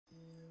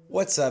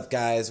What's up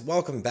guys,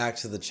 welcome back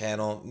to the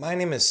channel. My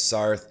name is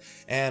Sarth,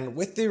 and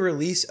with the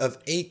release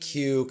of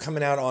AQ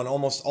coming out on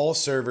almost all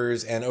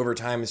servers, and over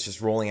time it's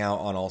just rolling out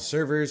on all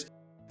servers,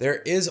 there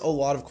is a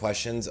lot of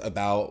questions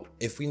about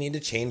if we need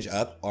to change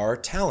up our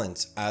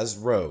talents as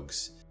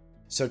rogues.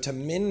 So to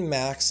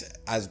min-max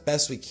as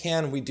best we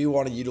can, we do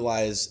want to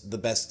utilize the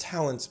best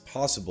talents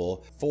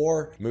possible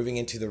for moving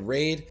into the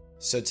raid.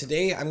 So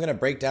today I'm going to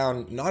break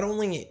down not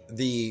only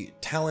the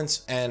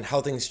talents and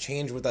how things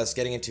change with us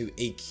getting into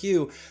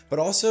AQ, but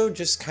also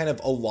just kind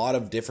of a lot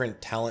of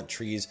different talent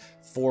trees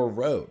for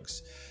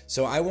rogues.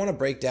 So I want to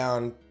break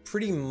down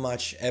pretty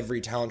much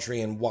every talent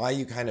tree and why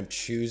you kind of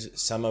choose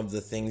some of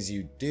the things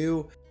you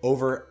do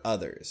over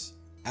others.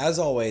 As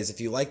always,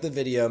 if you like the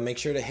video, make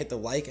sure to hit the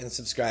like and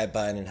subscribe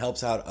button. It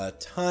helps out a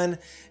ton,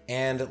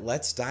 and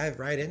let's dive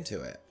right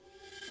into it.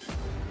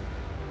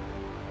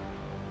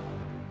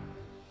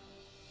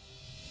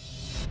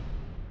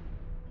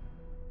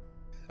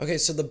 Okay,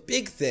 so the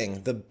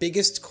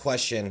biggest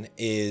question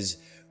is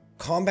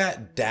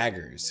combat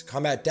daggers,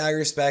 combat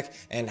dagger spec,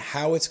 and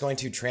how it's going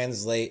to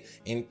translate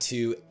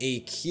into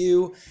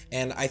AQ.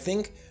 And I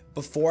think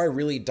before I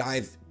really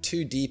dive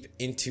too deep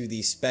into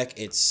the spec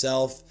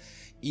itself,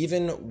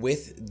 even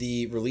with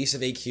the release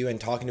of AQ and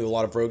talking to a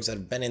lot of rogues that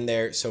have been in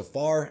there so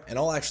far, and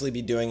I'll actually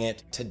be doing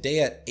it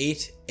today at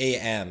 8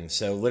 AM,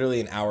 so literally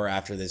an hour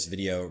after this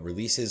video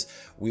releases,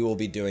 we will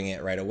be doing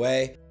it right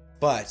away.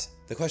 But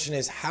the question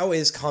is, how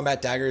is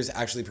combat daggers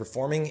actually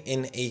performing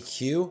in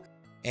AQ?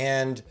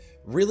 And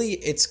really,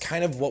 it's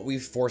kind of what we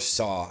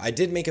foresaw. I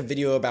did make a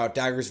video about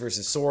daggers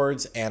versus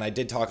swords, and I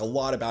did talk a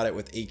lot about it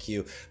with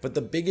AQ, but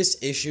the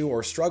biggest issue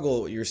or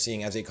struggle you're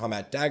seeing as a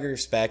combat dagger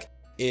spec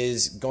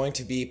is going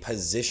to be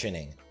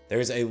positioning.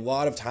 There's a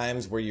lot of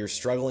times where you're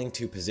struggling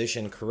to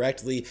position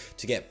correctly,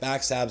 to get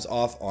backstabs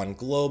off on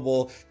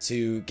global,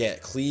 to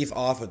get cleave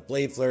off with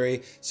blade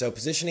flurry. So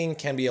positioning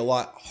can be a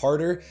lot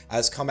harder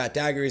as combat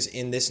daggers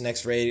in this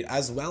next raid,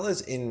 as well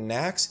as in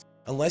Naxx,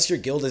 unless your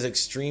guild is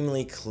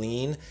extremely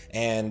clean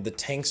and the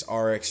tanks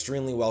are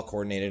extremely well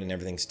coordinated and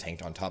everything's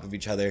tanked on top of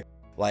each other.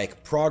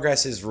 Like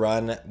Progress's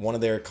run, one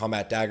of their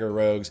combat dagger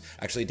rogues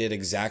actually did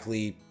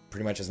exactly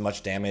pretty much as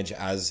much damage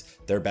as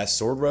their best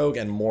sword rogue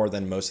and more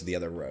than most of the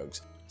other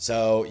rogues.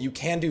 So you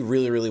can do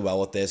really well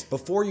with this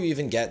before you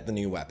even get the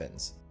new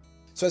weapons.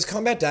 So as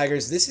combat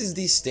daggers, this is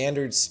the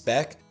standard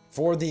spec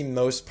for the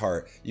most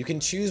part. You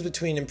can choose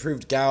between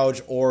improved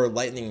gouge or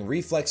lightning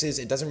reflexes.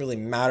 It doesn't really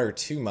matter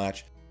too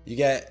much. You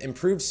get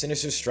improved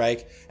sinister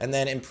strike and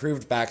then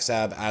improved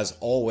backstab as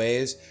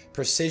always.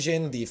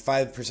 Precision, the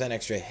 5%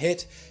 extra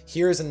hit.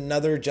 Here's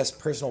another just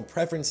personal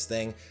preference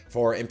thing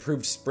for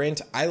improved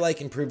sprint. I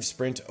like improved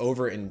sprint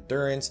over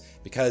endurance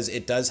because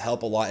it does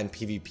help a lot in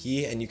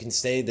PvP, and you can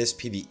stay this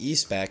PvE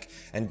spec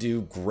and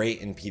do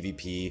great in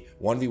PvP,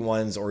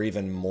 1v1s or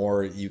even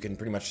more. You can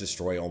pretty much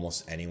destroy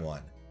almost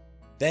anyone.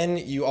 Then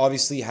you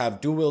obviously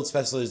have dual wield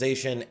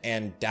specialization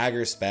and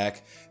dagger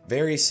spec.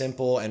 Very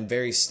simple and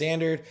very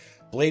standard.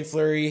 Blade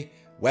flurry,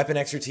 weapon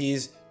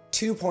expertise,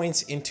 2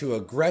 points into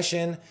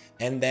aggression,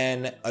 and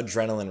then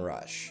adrenaline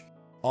rush.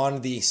 On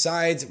the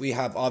sides, we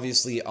have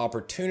obviously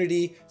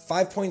opportunity,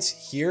 5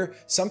 points here.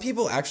 Some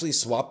people actually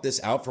swap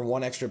this out for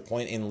 1 extra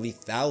point in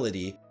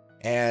lethality,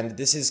 and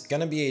this is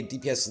gonna be a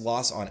DPS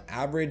loss on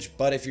average,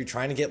 but if you're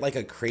trying to get like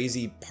a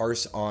crazy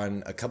parse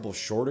on a couple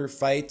shorter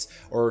fights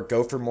or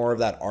go for more of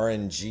that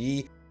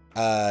RNG,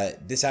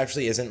 this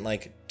actually isn't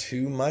like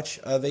too much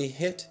of a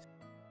hit.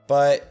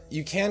 But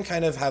you can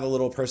kind of have a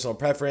little personal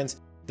preference.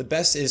 The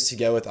best is to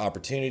go with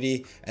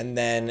opportunity, and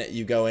then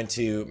you go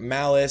into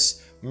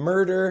malice,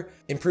 murder,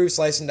 improved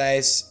slice and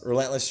dice,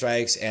 relentless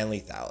strikes, and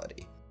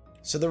lethality.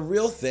 So the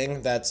real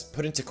thing that's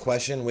put into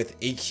question with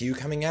AQ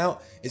coming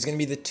out is going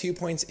to be the 2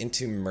 points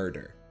into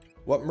murder.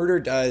 What murder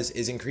does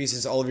is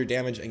increases all of your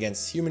damage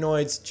against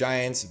humanoids,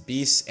 giants,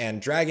 beasts,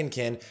 and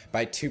dragonkin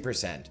by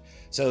 2%.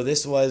 So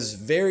this was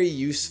very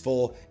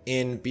useful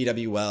in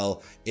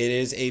BWL. It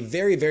is a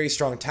very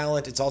strong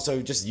talent. It's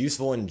also just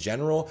useful in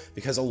general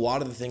because a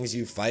lot of the things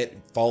you fight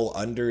fall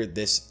under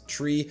this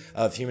tree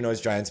of humanoids,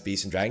 giants,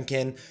 beasts, and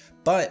dragonkin.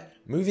 But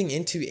moving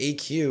into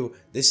AQ,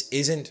 this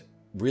isn't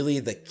really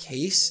the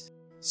case.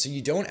 So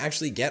you don't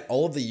actually get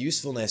all of the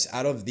usefulness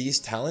out of these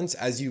talents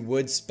as you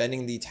would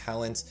spending the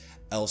talents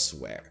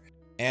elsewhere.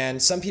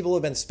 And some people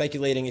have been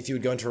speculating if you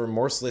would go into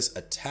remorseless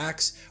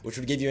attacks, which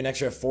would give you an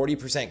extra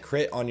 40%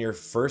 crit on your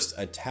first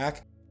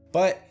attack.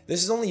 But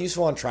this is only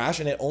useful on trash,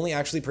 and it only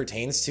actually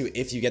pertains to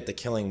if you get the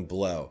killing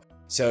blow.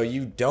 So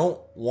you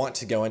don't want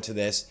to go into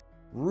this.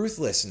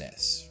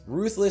 Ruthlessness.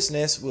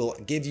 Ruthlessness will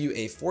give you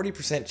a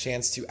 40%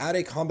 chance to add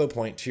a combo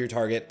point to your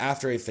target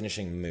after a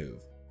finishing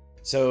move.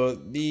 So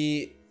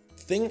the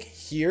thing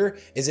here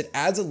is it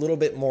adds a little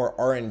bit more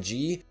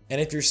RNG,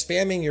 and if you're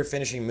spamming your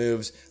finishing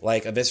moves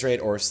like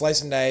Eviscerate or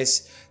Slice and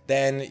Dice,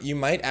 then you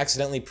might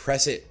accidentally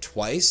press it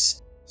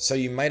twice, so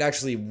you might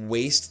actually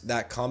waste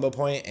that combo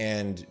point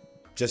and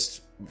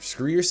just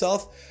screw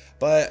yourself.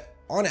 But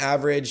on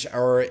average,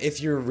 or if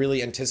you're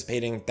really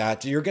anticipating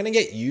that, you're going to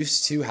get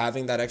used to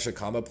having that extra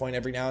combo point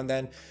every now and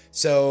then.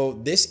 So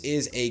this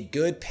is a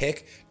good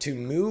pick to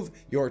move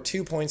your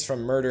 2 points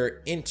from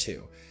murder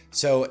into.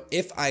 So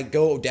if I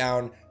go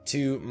down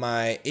to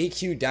my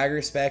AQ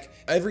dagger spec,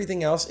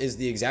 everything else is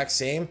the exact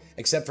same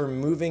except for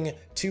moving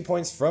 2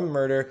 points from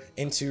murder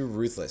into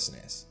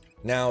ruthlessness.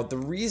 Now, the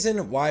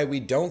reason why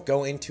we don't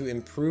go into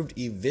improved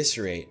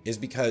eviscerate is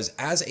because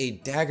as a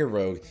dagger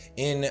rogue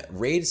in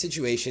raid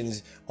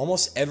situations,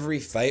 almost every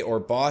fight or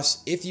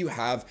boss, if you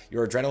have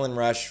your adrenaline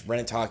rush,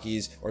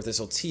 Renatakis, or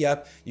Thistle tee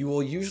up, you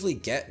will usually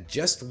get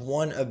just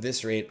one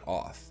eviscerate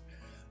off.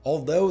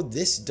 Although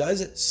this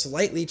does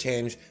slightly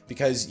change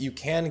because you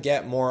can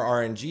get more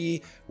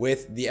RNG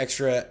with the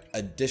extra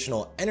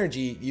additional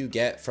energy you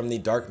get from the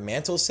Dark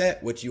Mantle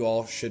set, which you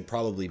all should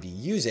probably be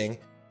using.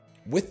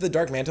 With the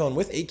Dark Mantle and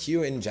with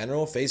AQ in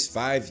general, phase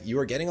 5, you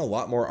are getting a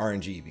lot more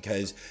RNG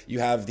because you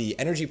have the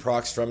energy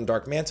procs from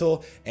Dark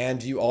Mantle,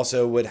 and you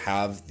also would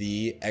have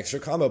the extra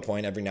combo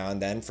point every now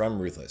and then from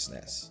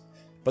Ruthlessness.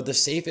 But the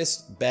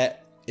safest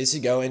bet is to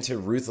go into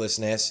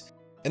Ruthlessness.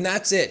 And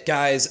that's it,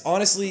 guys.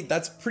 Honestly,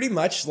 that's pretty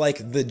much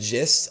like the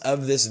gist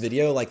of this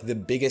video, like the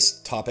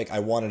biggest topic I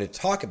wanted to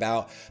talk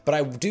about. But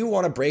I do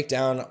want to break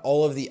down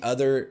all of the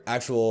other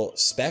actual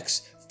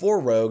specs for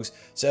rogues.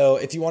 So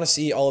if you want to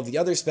see all of the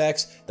other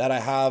specs that I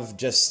have,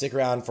 just stick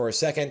around for a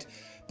second.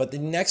 But the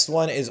next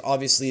one is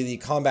obviously the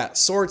combat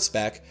sword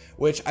spec,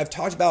 which I've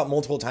talked about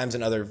multiple times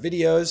in other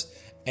videos.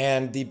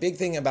 And the big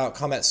thing about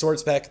combat sword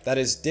spec that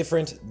is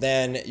different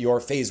than your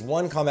phase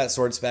 1 combat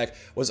sword spec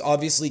was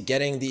obviously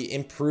getting the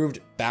improved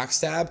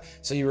backstab.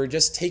 So you were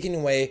just taking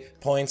away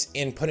points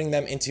and putting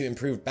them into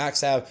improved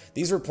backstab.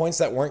 These were points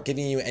that weren't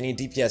giving you any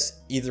DPS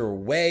either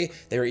way.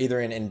 They were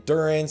either in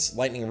endurance,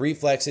 lightning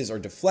reflexes, or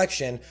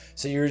deflection.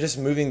 So you were just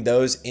moving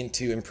those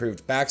into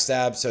improved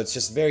backstab. So it's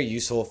just very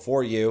useful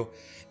for you.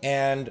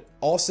 And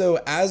also,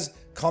 as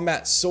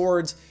combat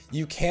swords,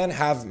 you can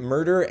have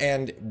murder,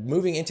 and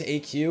moving into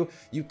AQ,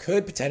 you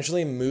could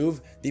potentially move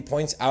the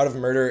points out of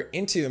murder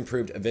into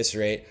improved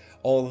eviscerate,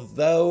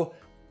 although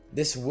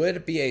this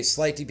would be a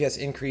slight DPS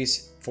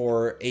increase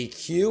for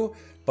AQ,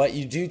 but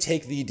you do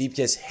take the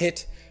DPS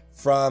hit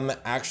from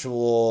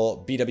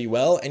actual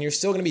BWL, and you're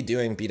still going to be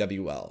doing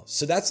BWL.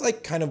 So that's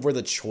like kind of where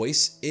the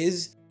choice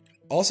is.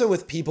 Also,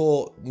 with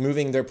people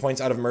moving their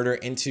points out of murder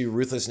into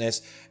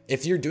ruthlessness,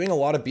 if you're doing a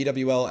lot of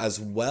BWL as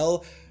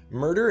well,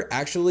 murder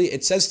actually,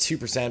 it says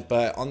 2%,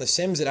 but on the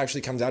sims, it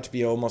actually comes out to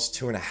be almost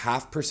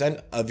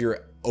 2.5% of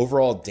your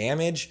overall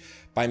damage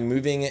by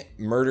moving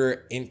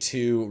murder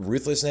into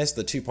ruthlessness,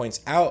 the 2 points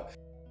out,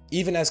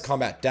 even as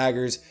combat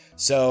daggers.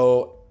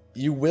 So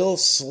you will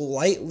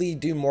slightly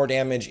do more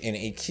damage in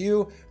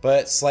AQ,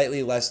 but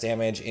slightly less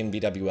damage in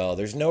BWL.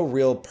 There's no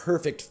real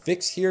perfect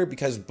fix here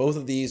because both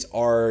of these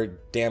are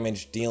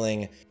damage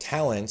dealing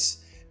talents.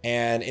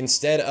 And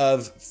instead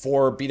of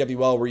for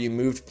BWL where you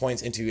moved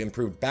points into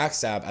improved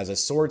backstab as a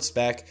sword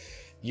spec,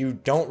 you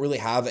don't really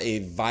have a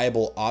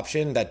viable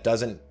option that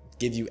doesn't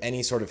give you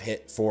any sort of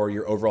hit for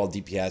your overall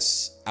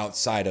DPS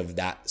outside of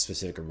that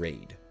specific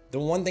raid. The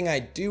one thing I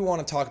do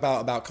want to talk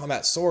about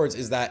combat swords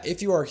is that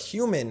if you are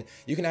human,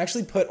 you can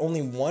actually put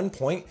only 1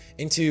 point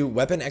into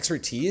weapon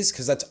expertise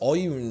because that's all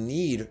you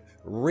need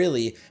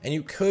really, and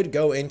you could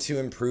go into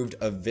improved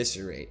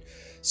eviscerate.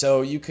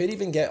 So you could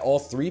even get all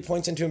 3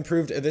 points into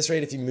improved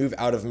eviscerate if you move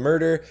out of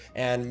murder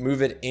and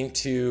move it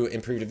into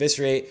improved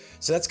eviscerate.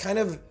 So that's kind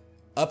of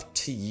up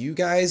to you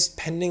guys,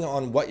 depending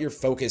on what your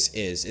focus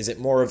is. Is it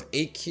more of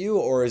AQ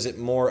or is it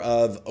more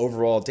of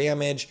overall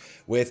damage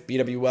with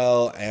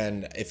BWL?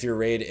 And if your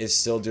raid is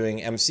still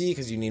doing MC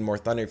because you need more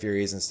Thunder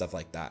Furies and stuff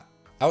like that.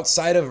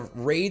 Outside of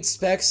raid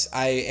specs,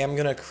 I am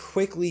going to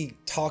quickly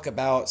talk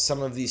about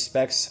some of these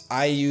specs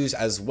I use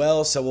as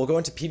well. So we'll go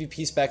into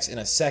PvP specs in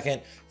a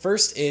second.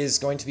 First is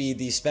going to be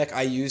the spec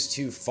I use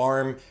to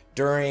farm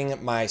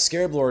during my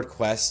Scarab Lord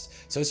quest.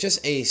 So it's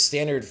just a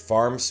standard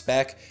farm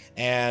spec,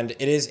 and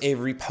it is a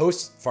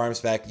riposte farm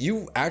spec.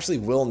 You actually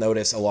will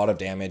notice a lot of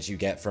damage you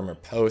get from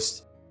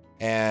riposte,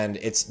 and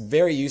it's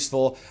very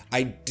useful.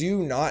 I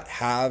do not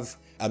have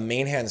a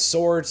main hand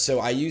sword, so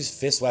I use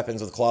fist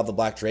weapons with Claw of the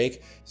Black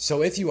Drake.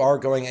 So if you are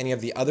going any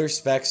of the other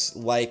specs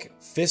like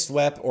fist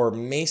wep or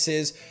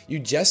maces, you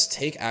just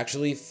take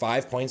actually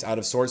 5 points out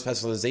of sword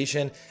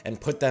specialization and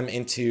put them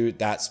into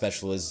that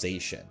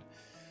specialization.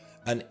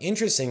 An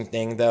interesting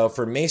thing though,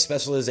 for mace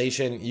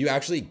specialization, you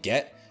actually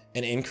get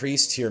an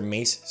increase to your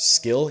mace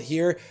skill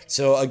here.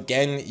 So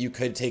again, you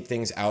could take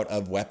things out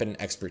of weapon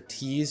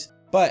expertise,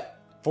 but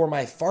for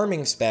my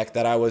farming spec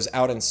that I was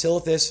out in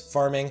Silithus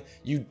farming,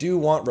 you do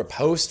want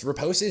riposte.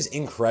 Riposte is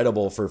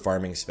incredible for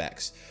farming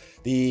specs.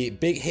 The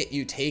big hit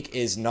you take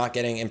is not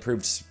getting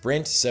improved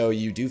sprint, so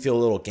you do feel a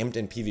little gimped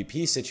in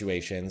PvP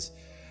situations,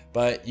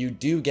 but you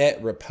do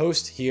get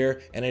riposte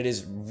here, and it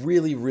is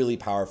really, really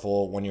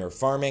powerful when you're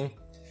farming.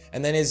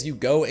 And then as you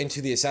go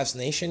into the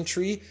assassination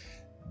tree,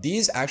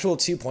 These actual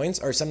 2 points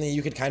are something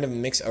you could kind of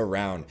mix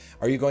around.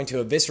 Are you going to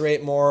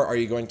eviscerate more? Are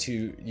you going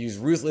to use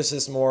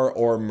ruthlessness more,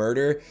 or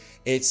murder?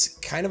 It's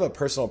kind of a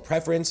personal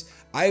preference.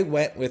 I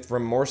went with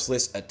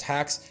remorseless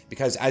attacks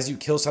because as you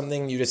kill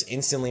something, you just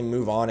instantly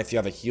move on if you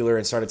have a healer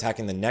and start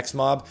attacking the next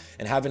mob,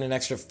 and having an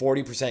extra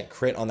 40%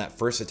 crit on that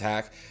first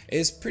attack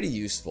is pretty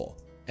useful.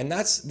 And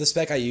that's the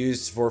spec I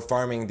used for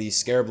farming the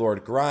Scarab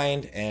Lord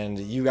grind, and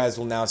you guys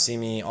will now see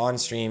me on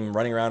stream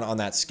running around on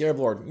that Scarab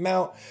Lord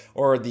mount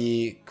or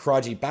the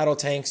Karaji battle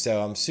tank,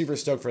 so I'm super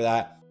stoked for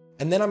that.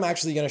 And then I'm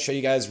actually going to show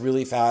you guys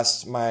really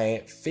fast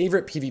my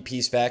favorite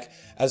PvP spec,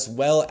 as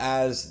well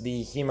as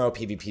the Hemo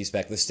PvP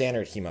spec, the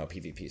standard Hemo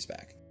PvP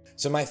spec.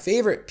 So my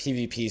favorite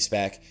PvP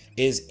spec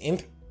is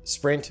Imp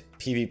Sprint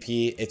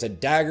PvP. It's a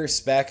dagger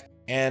spec.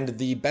 And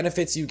the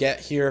benefits you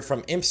get here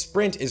from Imp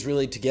Sprint is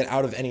really to get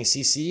out of any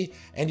CC,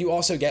 and you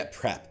also get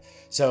prep.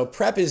 So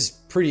prep is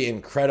pretty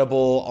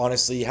incredible.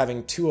 Honestly,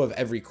 having 2 of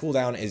every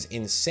cooldown is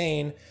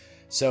insane.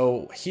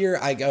 So here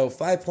I go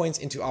 5 points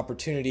into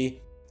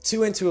opportunity,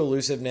 2 into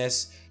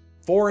elusiveness,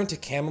 4 into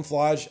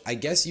camouflage. I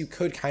guess you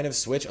could kind of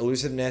switch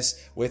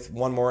elusiveness with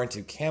 1 more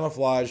into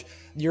camouflage.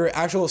 Your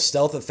actual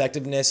stealth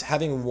effectiveness,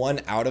 having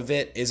 1 out of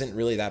it isn't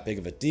really that big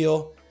of a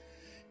deal.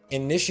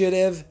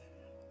 Initiative,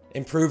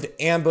 improved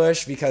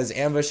ambush, because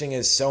ambushing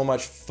is so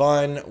much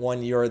fun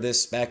when you're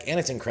this spec, and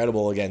it's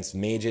incredible against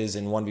mages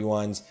and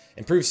 1v1s.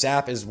 Improved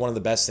sap is one of the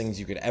best things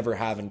you could ever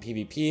have in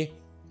PvP.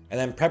 And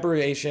then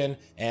preparation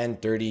and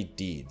dirty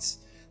deeds.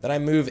 Then I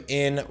move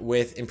in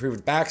with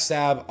improved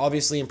backstab,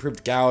 obviously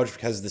improved gouge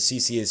because the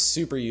CC is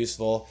super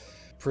useful.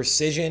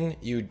 Precision,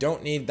 you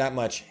don't need that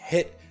much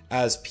hit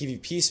as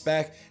PvP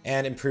spec,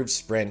 and improved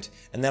sprint.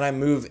 And then I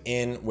move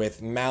in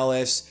with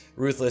malice,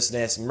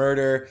 ruthlessness,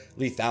 murder,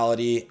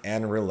 lethality,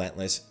 and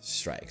relentless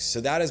strikes.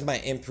 So that is my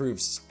improved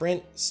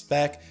sprint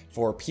spec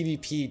for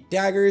PvP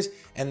daggers.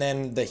 And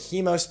then the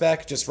Hemo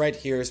spec just right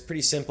here is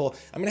pretty simple.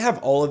 I'm gonna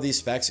have all of these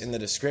specs in the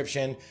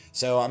description,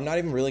 so I'm not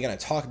even really gonna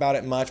talk about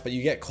it much, but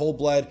you get cold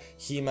blood,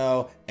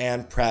 Hemo,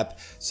 and prep.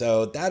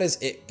 So that is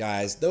it,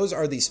 guys. Those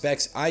are the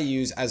specs I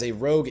use as a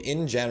rogue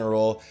in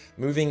general,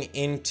 moving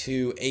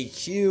into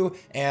AQ,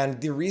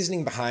 and the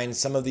reasoning behind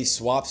some of these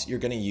swaps you're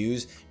gonna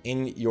use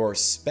in your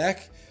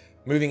spec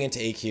moving into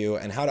AQ,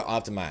 and how to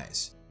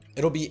optimize.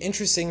 It'll be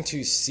interesting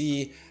to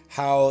see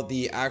how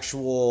the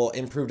actual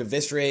improved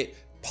eviscerate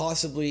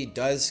possibly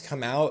does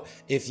come out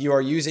if you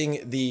are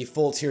using the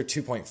full tier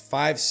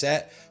 2.5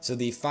 set, so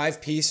the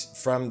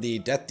 5-piece from the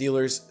Death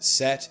Dealers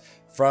set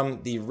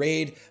from the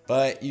raid,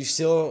 but you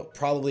still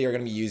probably are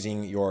going to be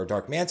using your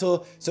Dark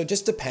Mantle, so it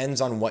just depends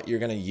on what you're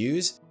going to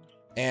use,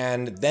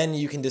 and then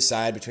you can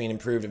decide between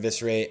improved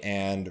eviscerate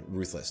and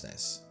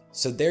ruthlessness.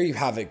 So there you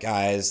have it,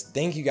 guys.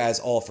 Thank you guys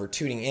all for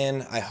tuning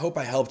in. I hope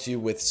I helped you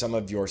with some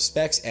of your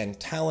specs and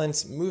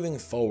talents moving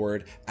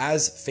forward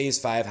as Phase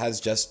 5 has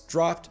just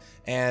dropped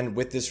and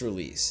with this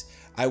release.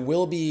 I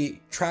will be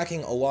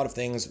tracking a lot of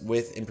things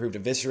with improved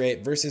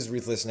eviscerate versus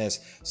ruthlessness,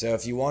 so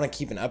if you want to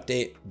keep an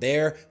update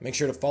there, make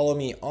sure to follow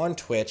me on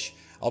Twitch.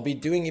 I'll be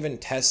doing even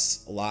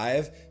tests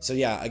live, so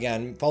yeah,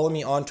 again, follow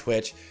me on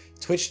Twitch,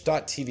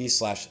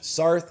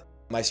 twitch.tv/Sarth.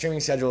 My streaming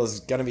schedule is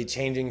going to be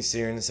changing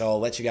soon, so I'll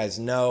let you guys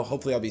know.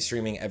 Hopefully I'll be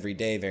streaming every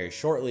day very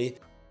shortly.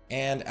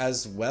 And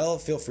as well,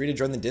 feel free to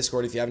join the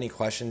Discord. If you have any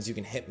questions, you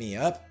can hit me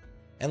up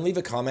and leave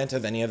a comment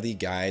of any of the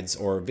guides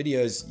or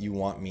videos you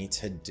want me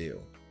to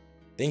do.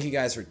 Thank you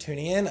guys for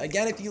tuning in.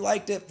 Again, if you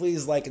liked it,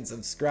 please like and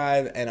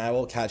subscribe, and I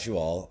will catch you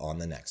all on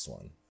the next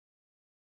one.